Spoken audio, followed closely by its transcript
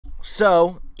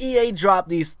So, EA dropped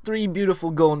these 3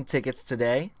 beautiful golden tickets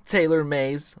today. Taylor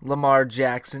Mays, Lamar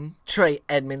Jackson, Trey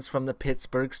Edmunds from the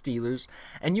Pittsburgh Steelers.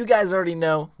 And you guys already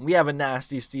know, we have a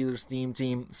nasty Steelers theme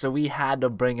team, so we had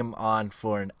to bring him on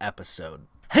for an episode.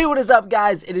 Hey, what is up,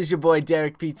 guys? It is your boy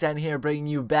Derek P10 here, bringing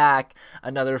you back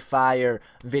another fire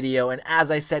video. And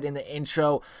as I said in the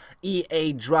intro,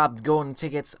 EA dropped golden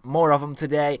tickets, more of them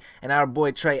today. And our boy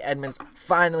Trey Edmunds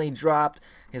finally dropped.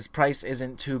 His price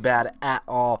isn't too bad at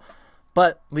all.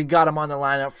 But we got him on the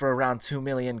lineup for around 2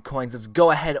 million coins. Let's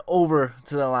go ahead over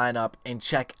to the lineup and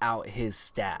check out his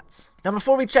stats. Now,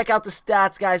 before we check out the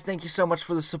stats, guys, thank you so much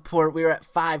for the support. We are at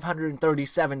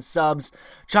 537 subs,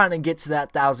 trying to get to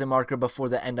that 1,000 marker before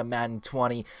the end of Madden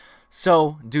 20.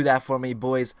 So, do that for me,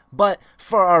 boys. But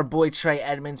for our boy Trey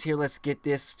Edmunds here, let's get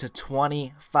this to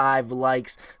 25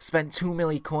 likes. Spent 2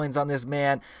 million coins on this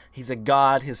man. He's a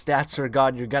god. His stats are a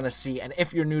god. You're going to see. And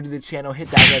if you're new to the channel,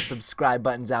 hit that red subscribe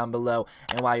button down below.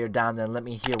 And while you're down there, let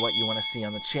me hear what you want to see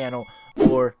on the channel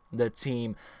or the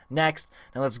team next.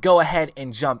 Now, let's go ahead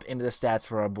and jump into the stats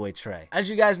for our boy Trey. As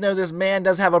you guys know, this man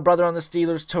does have a brother on the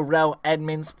Steelers. Trey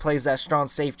Edmunds plays that strong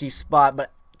safety spot, but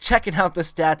checking out the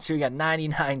stats here, you got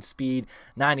 99 speed,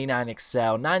 99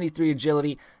 excel, 93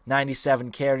 agility, 97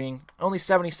 carrying, only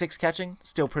 76 catching,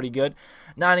 still pretty good,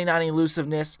 99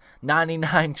 elusiveness,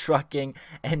 99 trucking,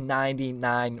 and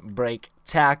 99 break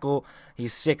tackle.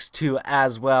 He's 6'2"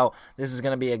 as well. This is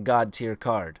going to be a god tier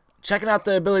card. Checking out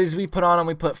the abilities we put on him,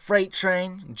 we put Freight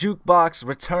Train, Jukebox,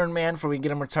 Return Man for we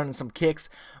get him returning some kicks,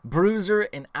 Bruiser,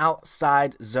 and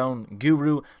Outside Zone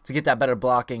Guru to get that better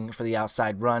blocking for the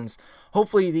outside runs.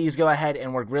 Hopefully these go ahead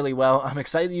and work really well. I'm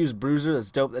excited to use Bruiser. That's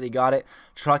dope that he got it.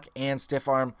 Truck and Stiff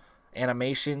Arm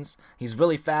animations. He's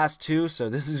really fast too, so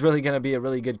this is really going to be a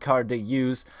really good card to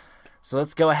use. So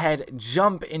let's go ahead,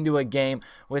 jump into a game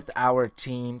with our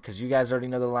team, because you guys already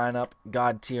know the lineup.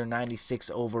 God tier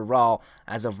 96 overall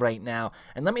as of right now.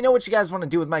 And let me know what you guys want to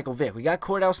do with Michael Vick. We got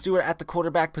Cordell Stewart at the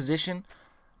quarterback position.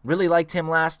 Really liked him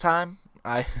last time.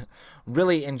 I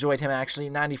really enjoyed him,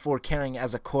 actually. 94 carrying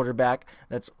as a quarterback.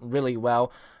 That's really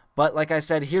well. But like I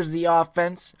said, here's the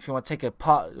offense. If you want to take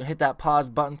a hit that pause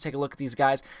button, take a look at these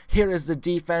guys. Here is the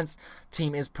defense.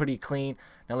 Team is pretty clean.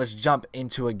 Now let's jump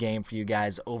into a game for you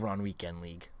guys over on Weekend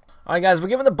League. All right, guys, we're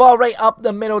giving the ball right up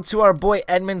the middle to our boy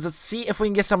Edmunds. Let's see if we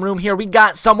can get some room here. We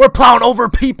got some. We're plowing over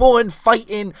people and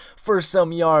fighting for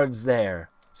some yards there.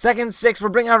 2nd and 6, we're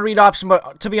bringing out a read option,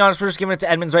 but to be honest, we're just giving it to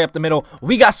Edmunds right up the middle.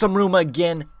 We got some room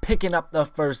again, picking up the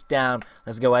first down.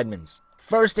 Let's go, Edmunds.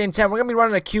 1st and 10, we're going to be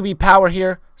running a QB power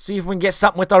here. See if we can get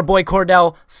something with our boy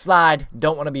Cordell. Slide.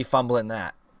 Don't want to be fumbling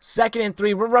that. 2nd and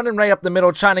 3, we're running right up the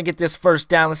middle, trying to get this first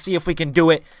down. Let's see if we can do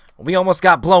it. We almost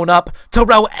got blown up.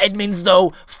 Trey Edmunds,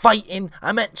 though, fighting.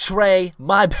 I meant Trey.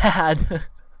 My bad.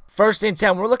 1st and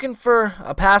 10, we're looking for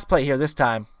a pass play here this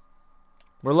time.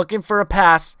 We're looking for a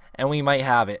pass, and we might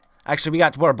have it. Actually, we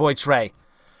got our boy Trey.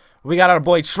 We got our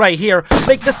boy Trey here.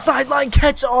 Make the sideline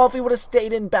catch off. We would have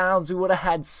stayed in bounds. We would have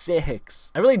had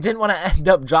 6. I really didn't want to end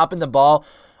up dropping the ball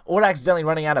or accidentally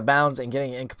running out of bounds and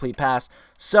getting an incomplete pass.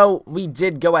 So we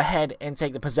did go ahead and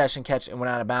take the possession catch and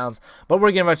went out of bounds. But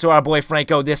we're giving it to our boy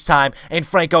Franco this time. And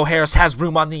Franco Harris has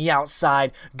room on the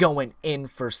outside, going in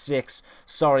for 6.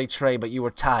 Sorry, Trey, but you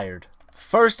were tired.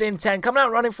 1st and 10. Coming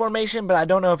out running formation, but I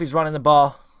don't know if he's running the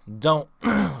ball. Don't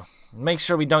make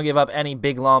sure we don't give up any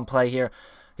big long play here.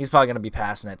 He's probably going to be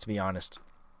passing it, to be honest.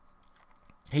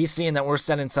 He's seeing that we're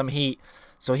sending some heat,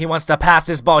 so he wants to pass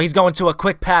this ball. He's going to a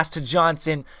quick pass to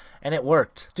Johnson, and it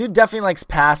worked. Dude definitely likes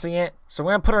passing it, so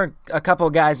we're going to put a couple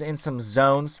of guys in some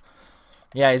zones.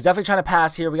 Yeah, he's definitely trying to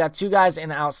pass here. We got 2 guys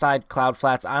in outside cloud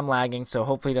flats. I'm lagging, so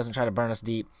hopefully he doesn't try to burn us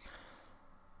deep.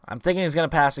 I'm thinking he's going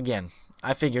to pass again.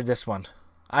 I figured this one.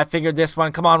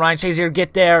 Come on, Ryan Shazier,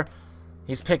 get there.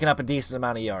 He's picking up a decent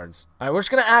amount of yards. All right, we're just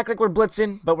going to act like we're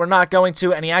blitzing, but we're not going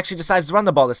to, and he actually decides to run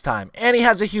the ball this time. And he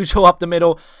has a huge hole up the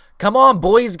middle. Come on,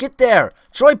 boys, get there.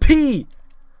 Troy P.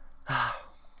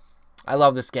 I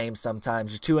love this game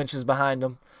sometimes. You're 2 inches behind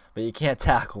him, but you can't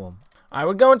tackle him. All right,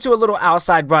 we're going to a little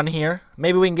outside run here.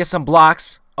 Maybe we can get some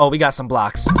blocks. Oh, we got some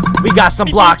blocks.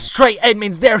 Trey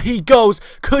Edmunds, there he goes.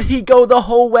 Could he go the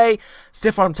whole way?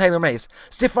 Stiff arm Taylor Mays.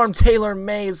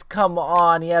 Come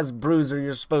on. He has Bruiser.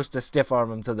 You're supposed to stiff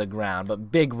arm him to the ground,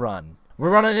 but big run.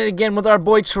 We're running it again with our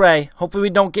boy Trey. Hopefully we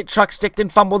don't get truck sticked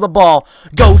and fumble the ball.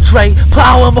 Go, Trey.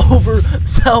 Plow him over.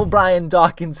 Tell Brian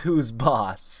Dawkins who's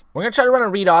boss. We're going to try to run a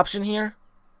read option here.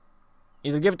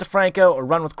 Either give it to Franco or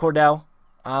run with Cordell.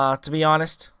 To be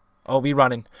honest. Oh, we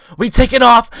running. We taking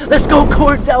off. Let's go,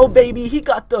 Cordell, baby. He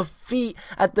got the feet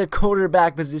at the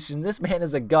quarterback position. This man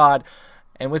is a god.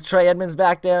 And with Trey Edmunds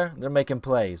back there, they're making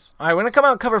plays. All right, we're going to come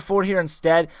out and cover 4 here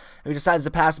instead. If he decides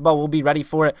to pass the ball, we'll be ready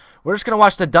for it. We're just going to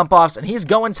watch the dump-offs, and he's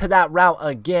going to that route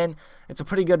again. It's a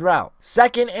pretty good route.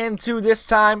 2nd and 2 this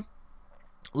time.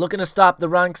 Looking to stop the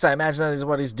run because I imagine that is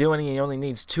what he's doing. He only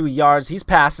needs 2 yards. He's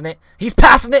passing it. He's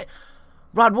passing it.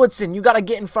 Rod Woodson, you got to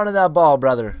get in front of that ball,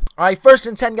 brother. All right, 1st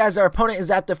and 10, guys. Our opponent is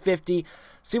at the 50.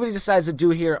 See what he decides to do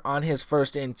here on his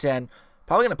 1st and 10.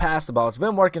 Probably going to pass the ball. It's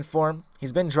been working for him.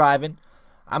 He's been driving.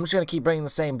 I'm just going to keep bringing the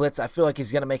same blitz. I feel like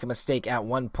he's going to make a mistake at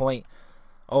one point.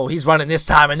 Oh, he's running this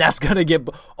time, and that's going to get...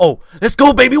 Oh, let's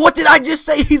go, baby. What did I just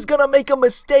say? He's going to make a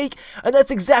mistake, and that's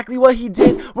exactly what he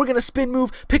did. We're going to spin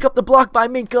move, pick up the block by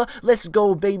Minka. Let's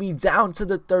go, baby, down to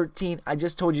the 13. I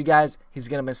just told you guys he's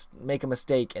going to make a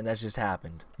mistake, and that's just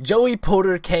happened. Joey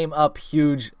Porter came up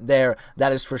huge there.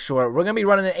 That is for sure. We're going to be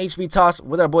running an HB toss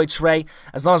with our boy Trey,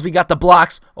 as long as we got the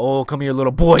blocks. Oh, come here,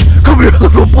 little boy. Come here,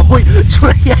 little boy.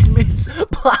 Trey Edmunds,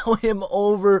 plow him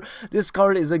over. This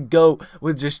card is a goat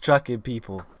with just trucking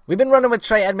people. We've been running with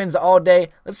Trey Edmunds all day.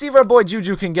 Let's see if our boy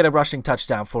Juju can get a rushing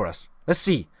touchdown for us. Let's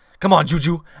see. Come on,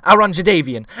 Juju. Outrun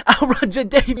Jadeveon. Outrun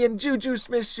Jadeveon. Juju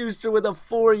Smith-Schuster with a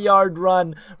 4-yard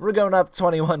run. We're going up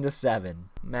 21-7.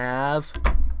 Mav.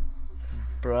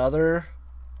 Brother.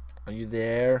 Are you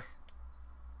there?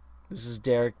 This is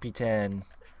Derek P10.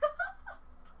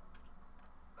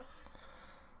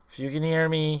 If you can hear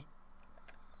me,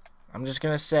 I'm just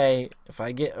going to say, if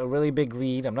I get a really big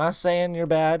lead, I'm not saying you're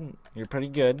bad. You're pretty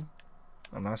good.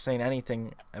 I'm not saying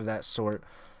anything of that sort.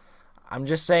 I'm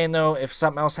just saying, though, if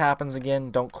something else happens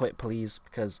again, don't quit, please,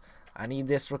 because I need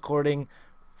this recording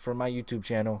for my YouTube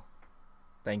channel.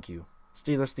 Thank you.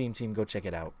 Steelers team, go check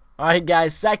it out. All right,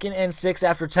 guys, 2nd and 6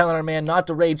 after telling our man not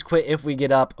to rage quit if we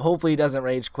get up. Hopefully he doesn't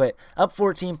rage quit. Up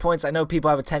 14 points. I know people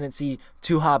have a tendency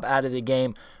to hop out of the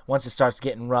game once it starts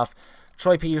getting rough.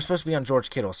 Troy P., you're supposed to be on George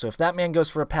Kittle, so if that man goes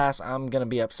for a pass, I'm going to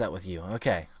be upset with you.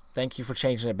 Okay, thank you for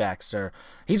changing it back, sir.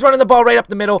 He's running the ball right up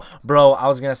the middle. Bro, I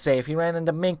was going to say, if he ran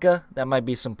into Minka, that might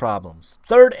be some problems.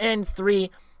 3rd and 3.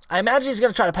 I imagine he's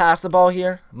going to try to pass the ball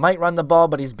here. Might run the ball,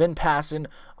 but he's been passing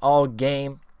all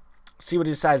game. See what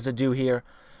he decides to do here.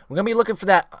 We're going to be looking for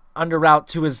that under route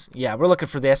to his... Yeah, we're looking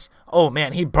for this. Oh,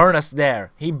 man, he burnt us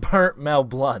there. He burnt Mel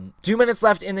Blount. 2 minutes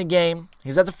left in the game.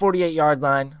 He's at the 48-yard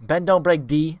line. Bend, don't break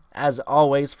D, as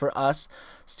always, for us.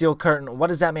 Steel curtain.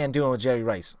 What is that man doing with Jerry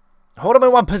Rice? Hold him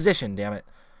in one position, damn it.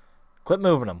 Quit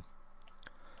moving him.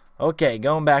 Okay,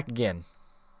 going back again.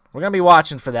 We're going to be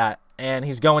watching for that. And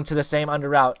he's going to the same under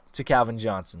route to Calvin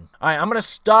Johnson. All right, I'm going to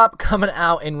stop coming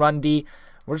out in run D.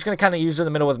 We're just going to kind of use it in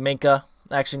the middle with Minka.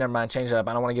 Actually, never mind. Change it up.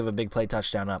 I don't want to give a big play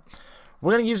touchdown up.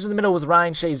 We're going to use it in the middle with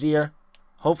Ryan Shazier.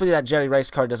 Hopefully that Jerry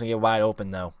Rice card doesn't get wide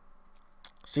open, though.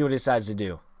 See what he decides to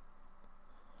do.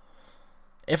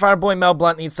 If our boy Mel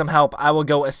Blount needs some help, I will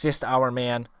go assist our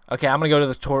man. Okay, I'm going to go to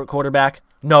the quarterback.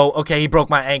 No, okay, he broke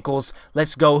my ankles.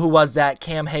 Let's go. Who was that?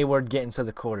 Cam Hayward getting to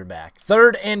the quarterback.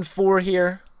 3rd and 4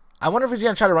 here. I wonder if he's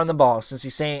going to try to run the ball since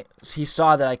he's saying he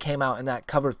saw that I came out in that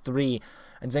cover 3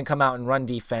 and didn't come out and run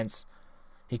defense.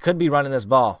 He could be running this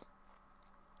ball.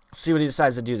 See what he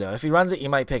decides to do, though. If he runs it, he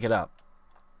might pick it up.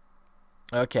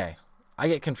 Okay. I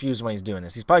get confused when he's doing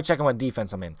this. He's probably checking what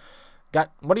defense I'm in.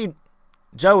 What are you...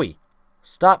 Joey,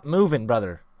 stop moving,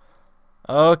 brother.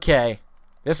 Okay.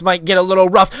 This might get a little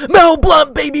rough. Mel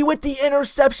Blount, baby, with the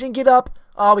interception. Get up.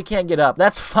 Oh, we can't get up.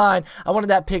 That's fine. I wanted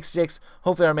that pick 6.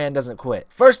 Hopefully our man doesn't quit.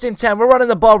 1st and 10. We're running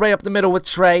the ball right up the middle with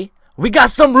Trey. We got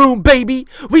some room, baby.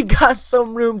 We got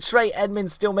some room. Trey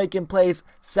Edmunds still making plays.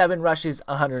 7 rushes,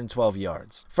 112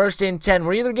 yards. 1st and 10.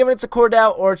 We're either giving it to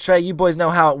Cordell or Trey. You boys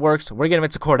know how it works. We're giving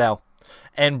it to Cordell.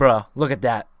 And, bruh, look at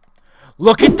that.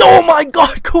 Look at... Oh, my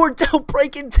God. Cordell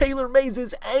breaking Taylor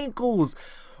Mays' ankles.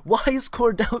 Why is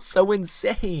Cordell so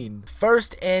insane?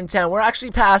 1st and 10. We're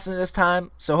actually passing this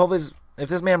time. So, hopefully, if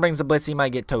this man brings the blitz, he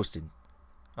might get toasted.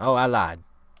 Oh, I lied.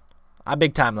 I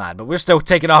big time lied, but we're still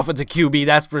taking off with the QB,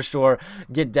 that's for sure.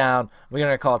 Get down. We're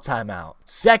going to call timeout.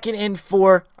 2nd and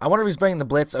 4. I wonder if he's bringing the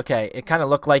blitz. Okay, it kind of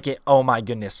looked like it. Oh, my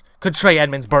goodness. Could Trey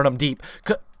Edmunds burn him deep?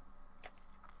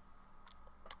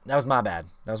 That was my bad.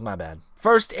 That was my bad.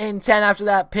 1st and 10 after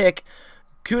that pick.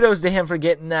 Kudos to him for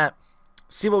getting that.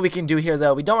 See what we can do here,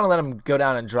 though. We don't want to let him go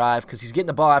down and drive because he's getting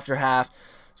the ball after half.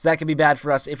 So that could be bad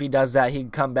for us. If he does that, he can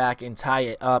come back and tie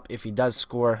it up if he does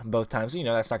score both times. You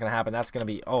know that's not going to happen. That's going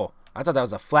to be... Oh. I thought that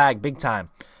was a flag big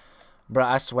time. Bro,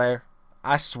 I swear.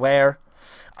 I swear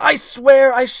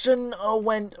I shouldn't have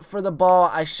went for the ball.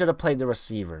 I should have played the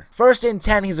receiver. 1st and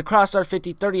 10. He's across our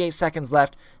 50. 38 seconds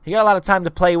left. He got a lot of time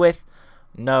to play with.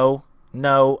 No,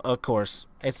 of course.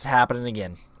 It's happening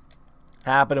again.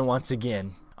 Happening once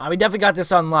again. We definitely got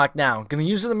this unlocked now. Gonna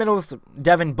use it in the middle with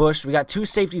Devin Bush. We got 2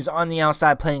 safeties on the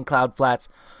outside playing cloud flats.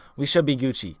 We should be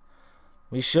Gucci.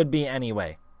 We should be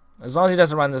anyway. As long as he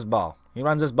doesn't run this ball. He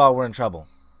runs this ball, we're in trouble.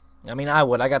 I mean, I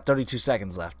would. I got 32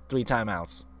 seconds left. 3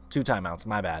 timeouts. 2 timeouts.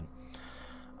 My bad.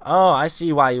 Oh, I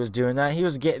see why he was doing that. He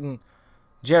was getting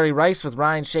Jerry Rice with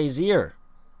Ryan Shazier.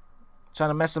 Trying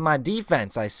to mess with my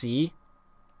defense, I see.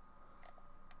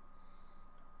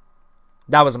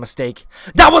 That was a mistake.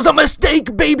 That was a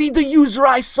mistake, baby! The user,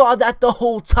 I saw that the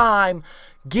whole time.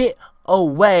 Get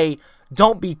away.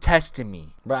 Don't be testing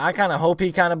me. But I kind of hope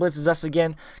he kind of blitzes us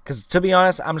again. Because, to be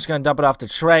honest, I'm just going to dump it off to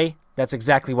Trey. That's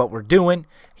exactly what we're doing.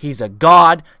 He's a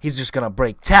god. He's just going to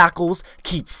break tackles.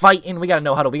 Keep fighting. We got to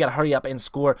know huddle. We got to hurry up and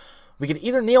score. We could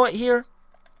either kneel it here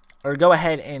or go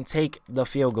ahead and take the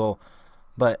field goal.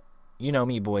 But, you know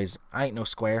me, boys. I ain't no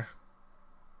square.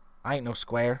 I ain't no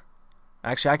square.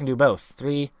 Actually, I can do both.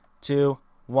 3, 2,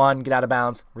 1. Get out of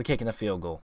bounds. We're kicking the field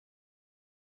goal.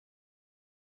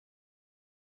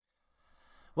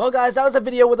 Well, guys, that was a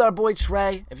video with our boy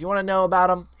Trey. If you want to know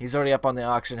about him, he's already up on the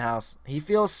auction house. He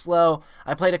feels slow.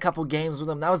 I played a couple games with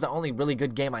him. That was the only really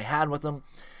good game I had with him.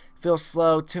 Feels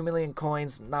slow. 2 million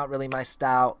coins. Not really my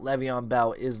style. Le'Veon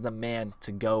Bell is the man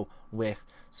to go with.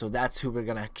 So that's who we're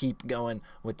going to keep going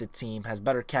with the team. Has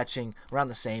better catching. Around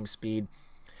the same speed.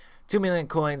 2 million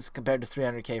coins compared to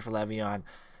 300K for Le'Veon.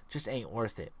 Just ain't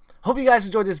worth it. Hope you guys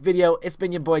enjoyed this video. It's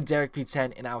been your boy Derek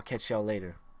P10, and I'll catch y'all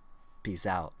later. Peace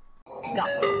out.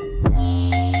 Go.